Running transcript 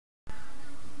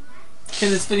In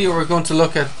this video we're going to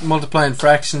look at multiplying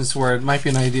fractions where it might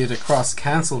be an idea to cross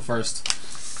cancel first,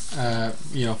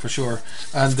 you know, for sure,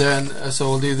 and then so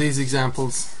we'll do these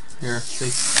examples here,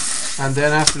 see? And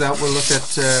then after that we'll look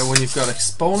at when you've got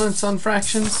exponents on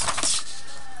fractions,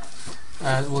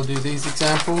 and we'll do these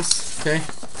examples, okay?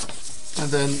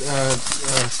 And then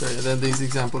then these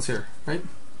examples here, right?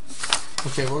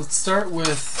 Okay, we'll start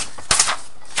with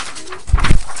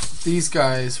these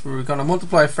guys where we're going to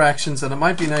multiply fractions, and it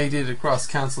might be an idea to cross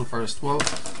cancel first. Well,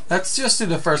 let's just do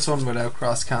the first one without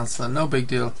cross cancelling, no big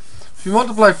deal. If you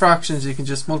multiply fractions, you can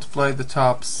just multiply the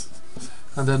tops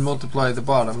and then multiply the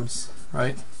bottoms,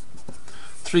 right?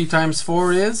 3 times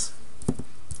 4 is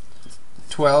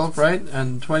 12, right?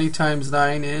 And 20 times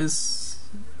 9 is,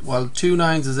 well, 2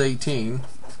 9s is 18.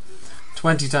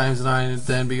 20 times 9 would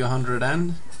then be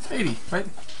 180, right?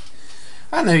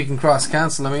 And now you can cross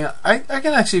cancel. I mean, I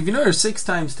can actually, if you know your 6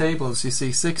 times tables, you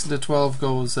see 6 into 12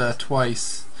 goes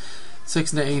twice,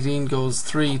 6 into 18 goes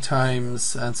 3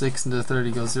 times, and 6 into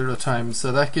 30 goes 0 times.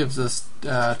 So that gives us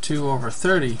 2 over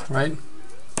 30, right?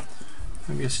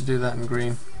 Maybe I should do that in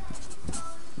green.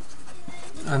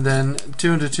 And then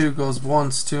 2 into 2 goes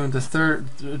once, 2 into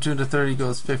 30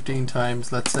 goes 15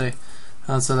 times, let's say,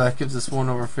 and so that gives us 1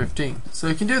 over 15. So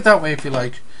you can do it that way if you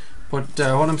like. But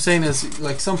what I'm saying is,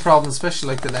 like some problems, especially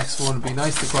like the next one, would be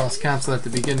nice to cross cancel at the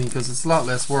beginning because it's a lot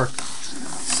less work.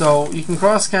 So you can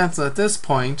cross cancel at this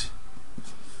point.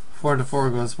 4 to 4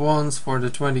 goes once, 4 to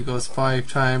 20 goes 5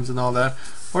 times, and all that.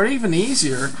 Or even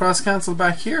easier, cross cancel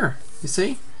back here. You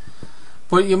see?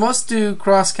 But you must do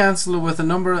cross cancel with a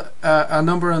number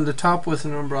on the top with a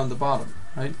number on the bottom,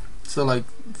 right? So like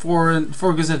 4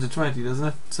 goes into 20, doesn't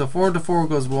it? So 4 into 4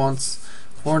 goes once,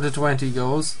 4 into 20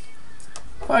 goes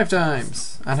 5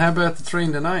 times. And how about the 3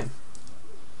 into 9?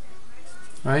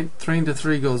 Right? 3 into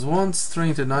 3 goes once, 3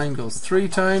 into 9 goes 3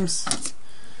 times.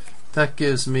 That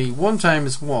gives me 1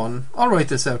 times 1. I'll write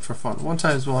this out for fun. 1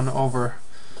 times 1 over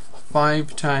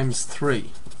 5 times 3.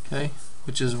 Okay?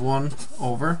 Which is 1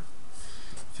 over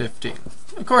 15.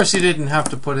 Of course, you didn't have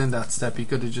to put in that step. You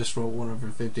could have just wrote 1 over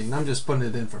 15. I'm just putting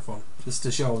it in for fun, just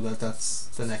to show that that's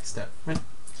the next step, right?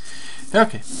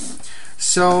 Okay.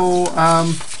 So,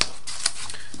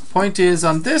 point is,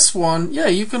 on this one, yeah,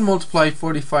 you can multiply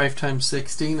 45 times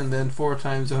 16 and then 4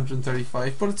 times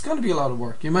 135, but it's going to be a lot of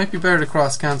work. You might be better to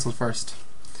cross cancel first.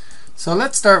 So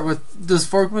let's start with, does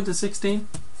 4 go into 16?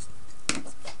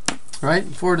 Right?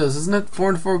 4 does, isn't it?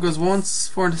 4 into 4 goes once,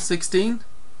 4 into 16?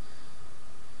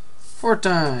 4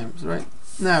 times, right?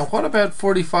 Now, what about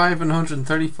 45 and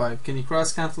 135? Can you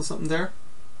cross cancel something there?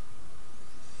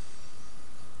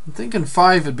 I'm thinking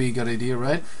 5 would be a good idea,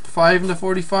 right? 5 into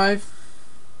 45?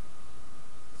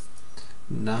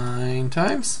 9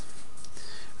 times.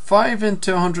 5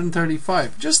 into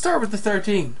 135. Just start with the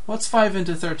 13. What's 5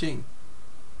 into 13?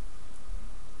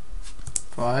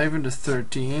 5 into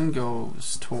 13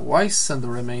 goes twice, and the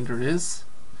remainder is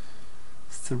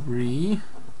 3.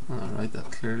 I'll write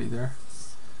that clearly there.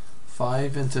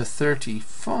 5 into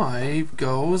 35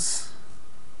 goes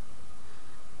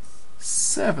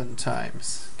 7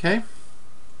 times. Okay?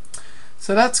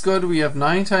 So that's good. We have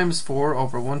 9 times 4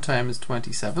 over 1 times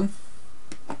 27.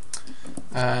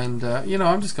 And, you know,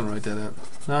 I'm just going to write that out.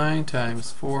 9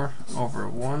 times 4 over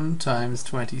 1 times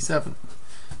 27.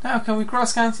 Now, can we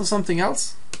cross cancel something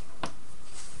else?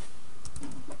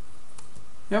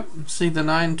 Yep, see the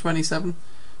 9 and 27?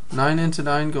 9 into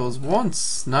 9 goes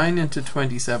once. 9 into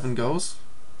 27 goes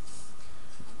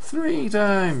 3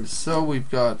 times. So we've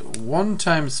got 1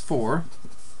 times 4.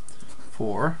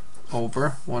 4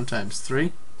 over 1 times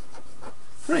 3.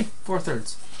 3. 4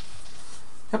 thirds.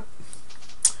 Yep.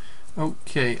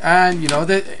 Okay, and you know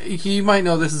that you might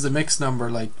know this is a mixed number,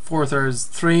 like 4 thirds.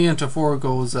 3 into 4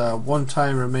 goes 1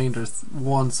 time, remainder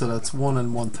 1, so that's 1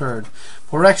 and 1/3.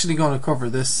 We're actually going to cover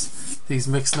these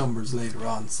mixed numbers later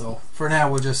on, so for now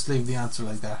we'll just leave the answer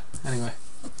like that. Anyway,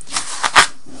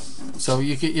 so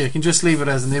you can just leave it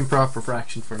as an improper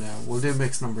fraction for now. We'll do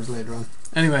mixed numbers later on.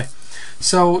 Anyway,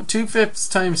 so 2/5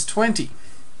 times 20.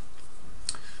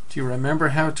 Do you remember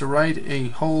how to write a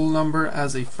whole number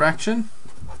as a fraction?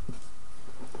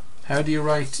 How do you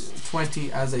write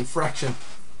 20 as a fraction?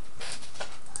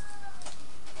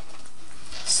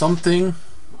 Something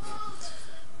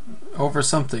over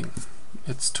something.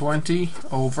 It's 20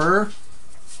 over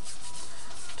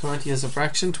 20 as a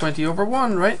fraction, 20 over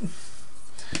 1, right?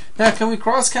 Now, can we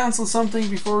cross cancel something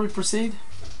before we proceed?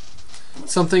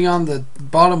 Something on the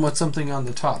bottom with something on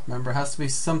the top. Remember, it has to be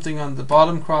something on the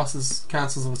bottom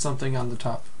cancels with something on the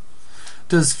top.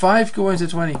 Does 5 go into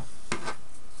 20?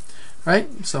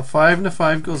 Right? So 5 into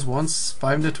 5 goes once,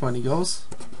 5 into 20 goes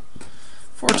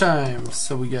 4 times.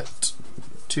 So we get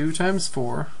 2 times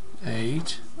 4,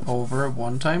 8 over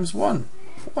 1 times 1,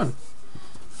 1.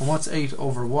 And what's 8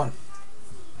 over 1?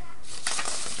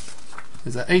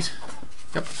 Is that 8?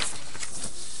 Yep.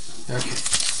 Okay.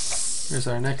 Here's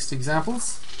our next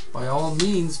examples. By all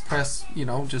means, press,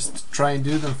 just try and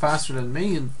do them faster than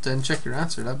me and then check your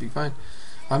answer. That'd be fine.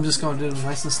 I'm just going to do them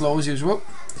nice and slow as usual.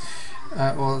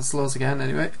 Well, as slow as again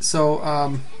anyway. So,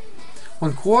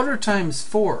 1/4 times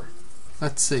 4.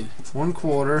 Let's see.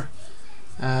 1/4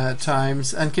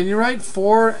 times, and can you write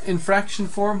 4 in fraction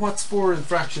form? What's 4 in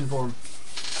fraction form?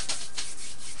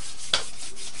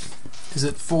 Is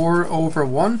it 4 over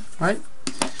 1, right?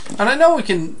 And I know we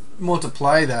can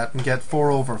multiply that and get 4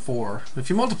 over 4.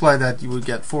 If you multiply that, you would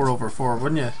get 4 over 4,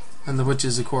 wouldn't you? And which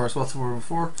is, of course, what's 4 over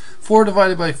 4? 4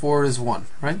 divided by 4 is 1,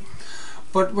 right?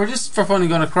 But we're just for fun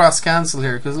going to cross cancel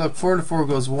here, because look, 4 into 4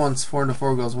 goes once, 4 into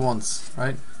 4 goes once,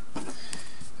 right?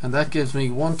 And that gives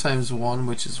me 1 times 1,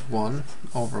 which is 1,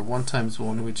 over 1 times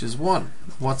 1, which is 1.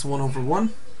 What's 1 over 1?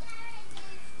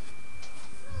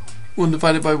 1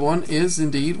 divided by 1 is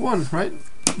indeed 1, right?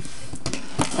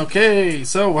 Okay,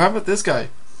 so how about this guy?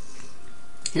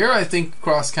 Here I think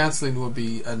cross cancelling would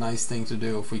be a nice thing to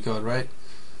do if we could, right?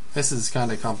 This is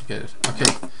kind of complicated.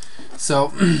 Okay,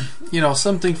 so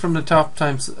something from the top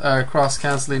times cross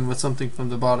cancelling with something from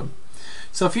the bottom.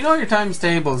 So if you know your times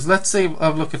tables, let's say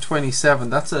I've looked at 27.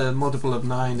 That's a multiple of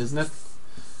 9, isn't it?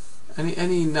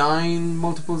 Any 9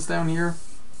 multiples down here?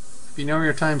 If you know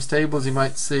your times tables, you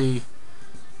might see,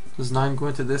 does 9 go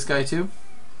into this guy too?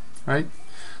 Right?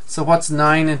 So what's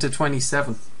 9 into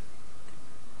 27?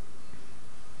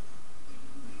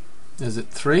 Is it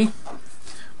 3?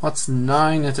 What's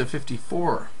 9 into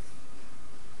 54?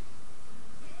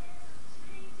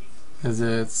 Is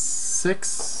it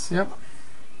 6? Yep.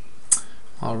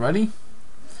 Alrighty.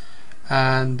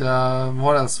 And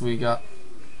what else we got?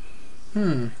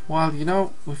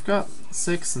 Well, we've got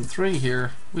 6 and 3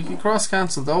 here. We can cross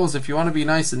cancel those if you want to be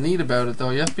nice and neat about it, though.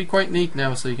 You have to be quite neat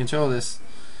now so you can show this.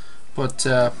 But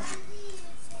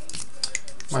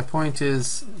my point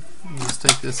is, let's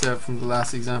take this out from the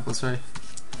last example, sorry.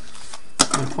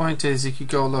 My point is, you could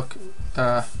go look,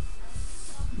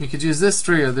 you could use this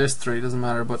 3 or this 3, doesn't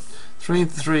matter, but 3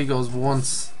 into 3 goes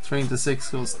once, 3 into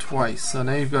 6 goes twice. So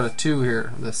now you've got a 2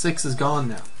 here. The 6 is gone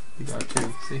now. You got a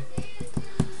 2, see?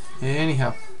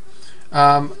 Anyhow,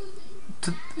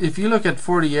 if you look at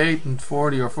 48 and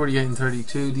 40 or 48 and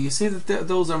 32, do you see that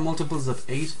those are multiples of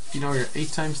 8? You know your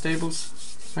 8 times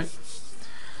tables, right?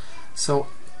 So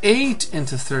 8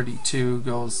 into 32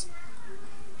 goes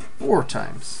 4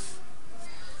 times.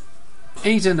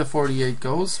 8 into 48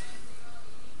 goes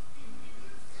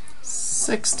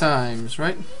 6 times,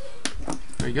 right?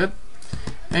 Very good.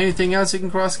 Anything else you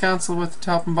can cross cancel with the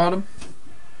top and bottom?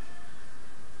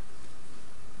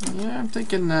 Yeah, I'm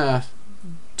thinking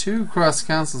 2 cross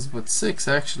cancels with 6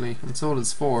 actually, and so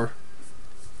does 4.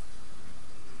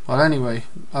 Well, anyway,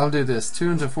 I'll do this.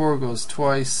 2 into 4 goes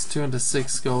twice, 2 into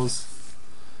 6 goes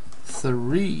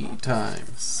 3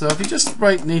 times. So if you just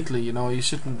write neatly, you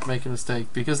shouldn't make a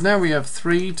mistake, because now we have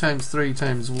 3 times 3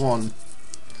 times 1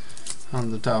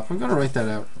 on the top. I'm going to write that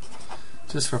out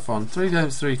just for fun. 3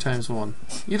 times 3 times 1.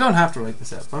 You don't have to write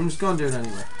this out, but I'm just going to do it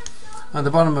anyway. On the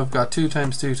bottom I've got 2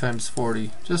 times 2 times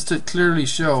 40, just to clearly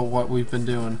show what we've been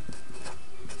doing.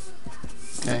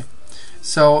 Okay,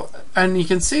 so, and you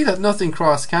can see that nothing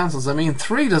cross cancels. I mean,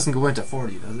 3 doesn't go into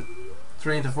 40, does it?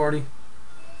 3 into 40?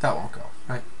 That won't go,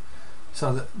 right?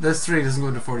 So this 3 doesn't go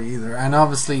into 40 either, and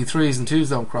obviously 3's and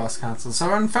 2's don't cross cancel.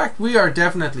 So in fact we are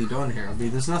definitely done here. I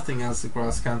mean, there's nothing else to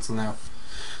cross cancel now.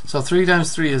 So 3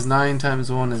 times 3 is 9,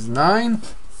 times 1 is 9,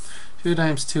 2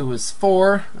 times 2 is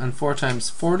 4, and 4 times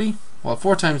 40. Well,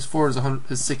 4 times 4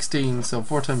 is 16, so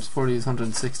 4 times 40 is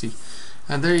 160.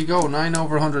 And there you go, 9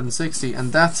 over 160,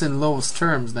 and that's in lowest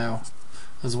terms now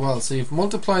as well. So you've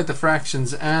multiplied the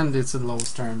fractions and it's in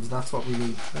lowest terms. That's what we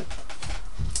need. Right?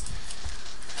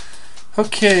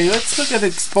 Okay, let's look at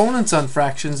exponents on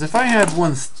fractions. If I had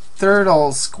 1/3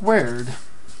 all squared,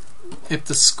 if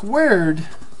the squared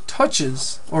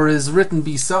touches or is written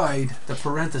beside the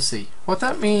parenthesis, what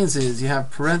that means is you have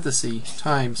parenthesis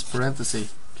times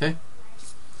parenthesis. Okay?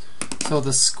 So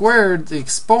the squared, the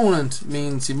exponent,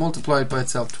 means you multiply it by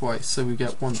itself twice. So we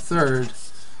get 1/3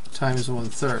 times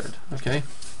 1/3. Okay?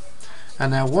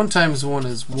 And now 1 times 1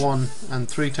 is 1, and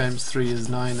 3 times 3 is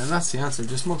 9, and that's the answer.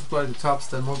 Just multiply the tops,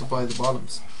 then multiply the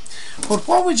bottoms. But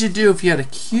what would you do if you had a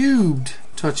cubed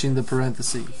touching the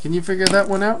parenthesis? Can you figure that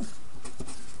one out?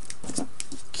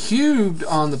 Cubed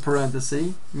on the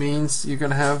parenthesis means you're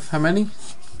going to have how many?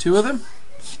 2 of them?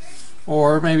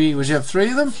 Or maybe would you have 3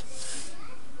 of them?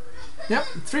 Yep,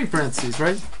 3 parentheses,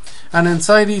 right? And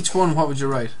inside each one, what would you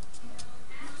write?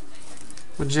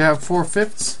 Would you have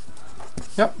 4/5?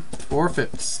 Yep,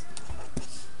 4/5.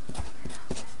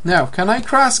 Now, can I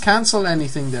cross cancel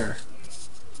anything there?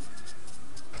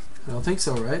 I don't think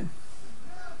so, right?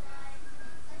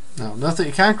 No, nothing.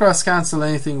 You can't cross cancel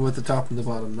anything with the top and the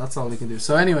bottom. That's all you can do.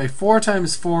 So anyway, 4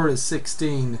 times 4 is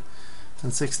 16,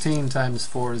 and 16 times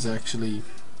 4 is actually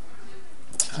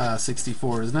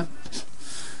 64, isn't it?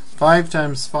 5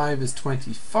 times 5 is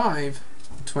 25.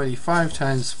 25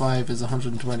 times 5 is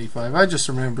 125. I just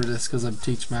remember this because I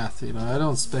teach math. You know, I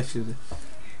don't expect you to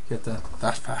get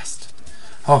that fast.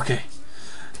 Okay,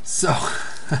 so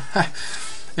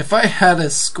if I had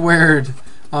a squared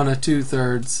on a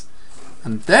 2/3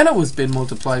 and then it was being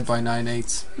multiplied by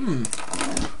 9/8,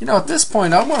 you know, at this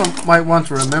point I might want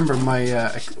to remember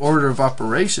my order of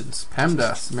operations,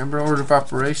 PEMDAS. Remember order of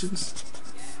operations?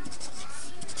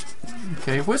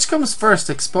 Okay, which comes first,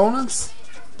 exponents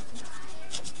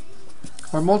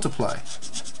or multiply?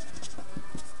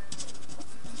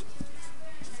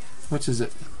 Which is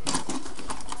it?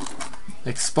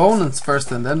 Exponents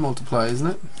first and then multiply, isn't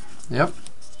it? Yep.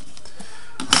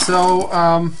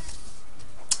 So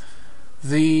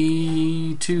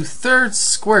the 2/3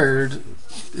 squared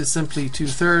is simply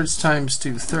 2/3 times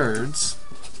 2/3,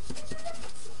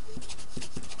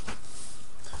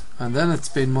 and then it's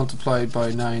been multiplied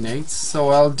by 9/8. So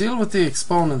I'll deal with the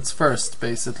exponents first,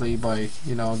 basically, by,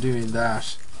 you know, doing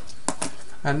that.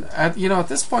 And at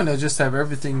this point I just have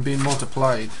everything being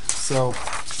multiplied, so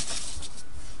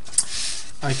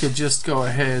I could just go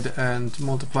ahead and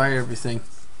multiply everything.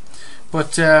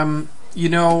 But you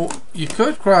know, you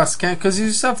could cross cancel because you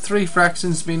just have 3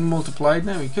 fractions being multiplied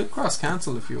now. You could cross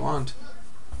cancel if you want.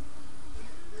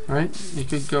 Right? You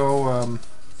could go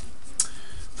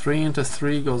 3 into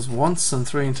 3 goes once, and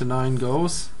 3 into 9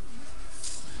 goes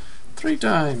 3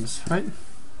 times, right?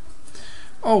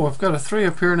 Oh, I've got a 3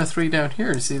 up here and a 3 down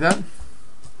here. You see that?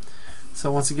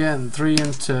 So once again, 3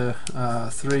 into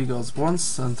 3 goes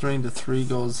once, and 3 into 3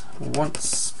 goes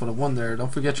once. Put a 1 there.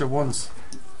 Don't forget your 1s.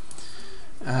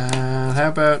 And how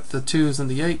about the 2's and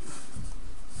the 8?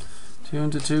 2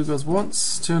 into 2 goes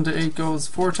once. 2 into 8 goes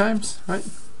 4 times, right?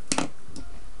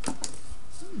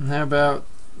 And how about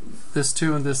this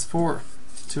 2 and this 4?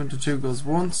 2 into 2 goes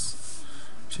once.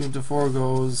 2 into 4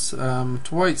 goes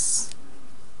twice,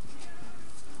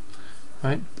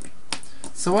 right?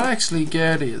 So what I actually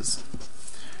get is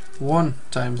 1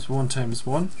 times 1 times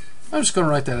 1. I'm just going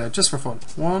to write that out just for fun.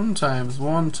 1 times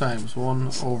 1 times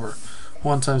 1 over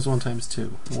 1 times 1 times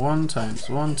 2. 1 times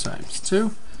 1 times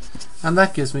 2. And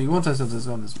that gives me 1 times 1 times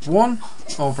 1 is 1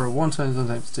 over 1 times 1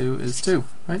 times 2 is 2,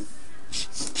 right?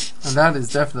 And that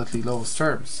is definitely lowest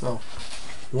terms. So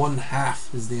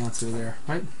 1/2 is the answer there,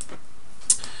 right?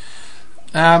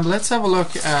 Let's have a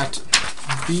look at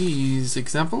these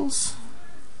examples.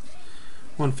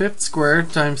 1/5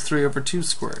 squared times 3 over 2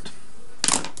 squared.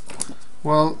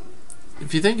 Well,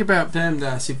 if you think about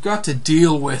PEMDAS, you've got to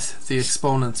deal with the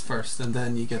exponents first, and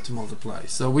then you get to multiply.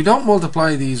 So we don't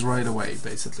multiply these right away,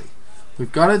 basically.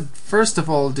 We've got to first of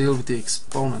all deal with the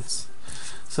exponents.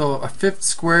 So 1/5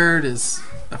 squared is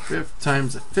 1/5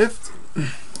 times 1/5,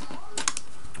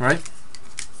 right?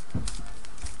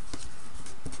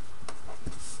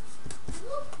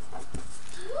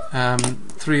 Um,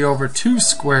 3 over 2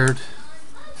 squared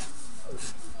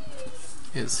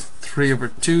is 3 over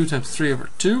 2 times 3 over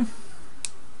 2.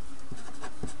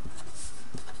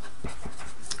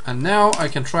 And now I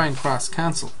can try and cross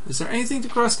cancel. Is there anything to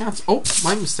cross cancel? Oh,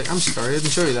 my mistake. I'm sorry, I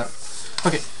didn't show you that.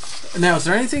 Okay, now is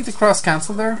there anything to cross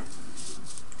cancel there?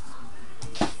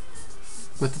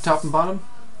 With the top and bottom?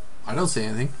 I don't see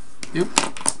anything. Yep.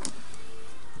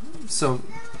 So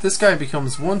this guy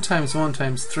becomes 1 times 1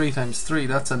 times 3 times 3.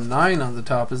 That's a 9 on the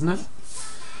top, isn't it?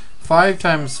 5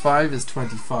 times 5 is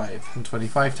 25, and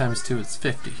 25 times 2 is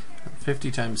 50.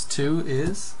 50 times 2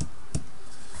 is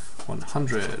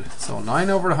 100. So 9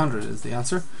 over 100 is the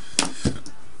answer.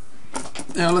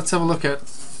 Now let's have a look at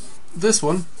this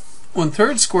one.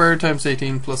 1/3 squared times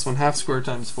 18 plus 1/2 squared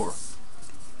times 4.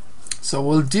 So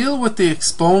we'll deal with the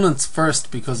exponents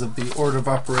first because of the order of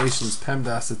operations.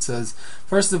 PEMDAS, it says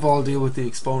first of all deal with the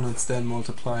exponents, then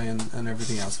multiply and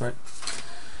everything else, right?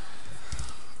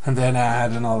 And then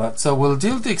add and all that. So we'll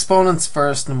deal with the exponents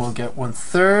first, and we'll get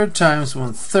 1/3 times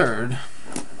 1/3.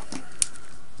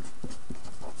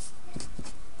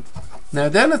 Now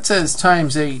then it says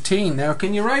times 18. Now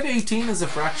can you write 18 as a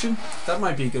fraction? That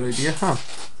might be a good idea, huh?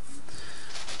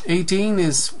 18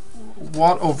 is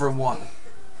what over 1?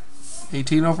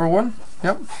 18 over 1?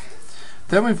 Yep.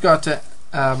 Then we've got to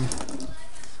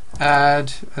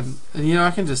add, and you know,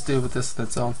 I can just deal with this on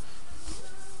its own.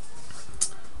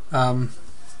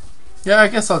 Yeah, I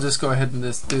guess I'll just go ahead and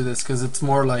do this because it's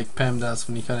more like PEMDAS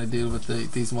when you kind of deal with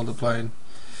these multiplying.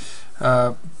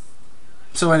 So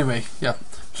anyway, yeah,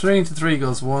 3 into 3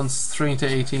 goes once, 3 into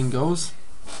 18 goes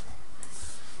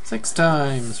 6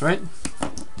 times, right?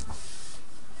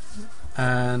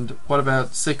 And what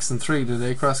about 6 and 3? Do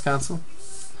they cross cancel?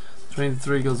 3 into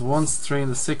 3 goes once, 3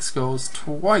 into 6 goes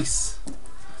twice.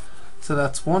 So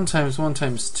that's 1 times 1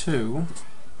 times 2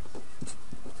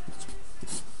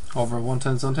 over 1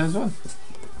 times 1 times 1,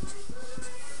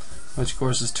 which of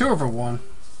course is 2 over 1,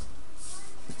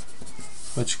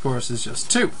 which of course is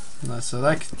just 2. So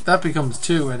that becomes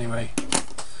 2 anyway.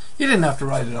 You didn't have to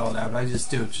write it all out, I just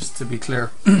do it just to be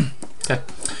clear. Okay,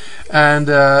 and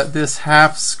this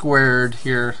half squared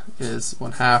here is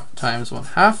 1/2 times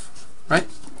 1/2, right?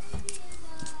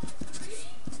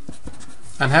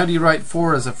 And how do you write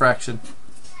 4 as a fraction?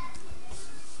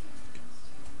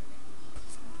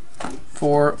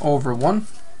 4 over 1.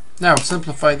 Now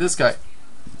simplify this guy.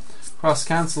 Cross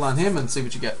cancel on him and see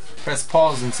what you get. Press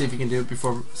pause and see if you can do it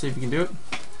before. See if you can do it.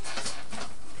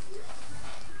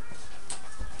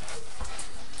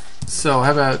 So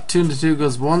how about 2 into 2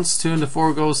 goes once, 2 into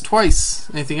 4 goes twice.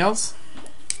 Anything else?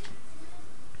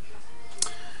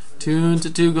 2 into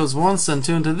 2 goes once, and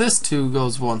 2 into this 2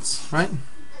 goes once, right?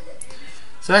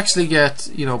 So I actually get,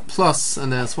 you know, plus,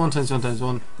 and then it's 1 times 1 times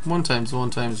 1, 1 times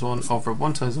 1 times 1 over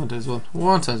 1 times 1 times 1,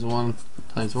 1 times 1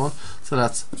 times 1. So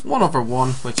that's 1 over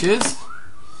 1, which is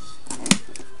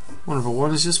 1 over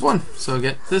 1 is just 1. So I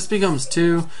get this becomes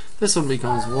 2, this one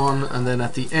becomes 1, and then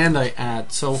at the end I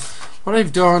add. So what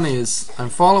I've done is I'm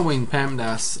following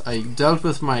PEMDAS. I dealt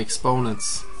with my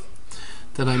exponents.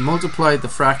 Then I multiplied the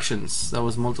fractions that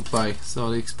was multiplied.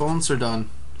 So the exponents are done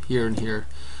here and here.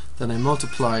 Then I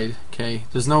multiplied, okay,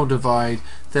 there's no divide,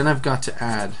 then I've got to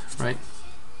add, right?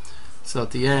 So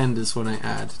at the end is when I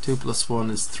add. 2 plus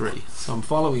 1 is 3. So I'm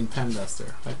following PEMDAS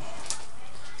there, right?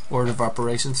 Order of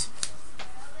operations.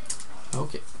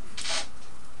 Okay.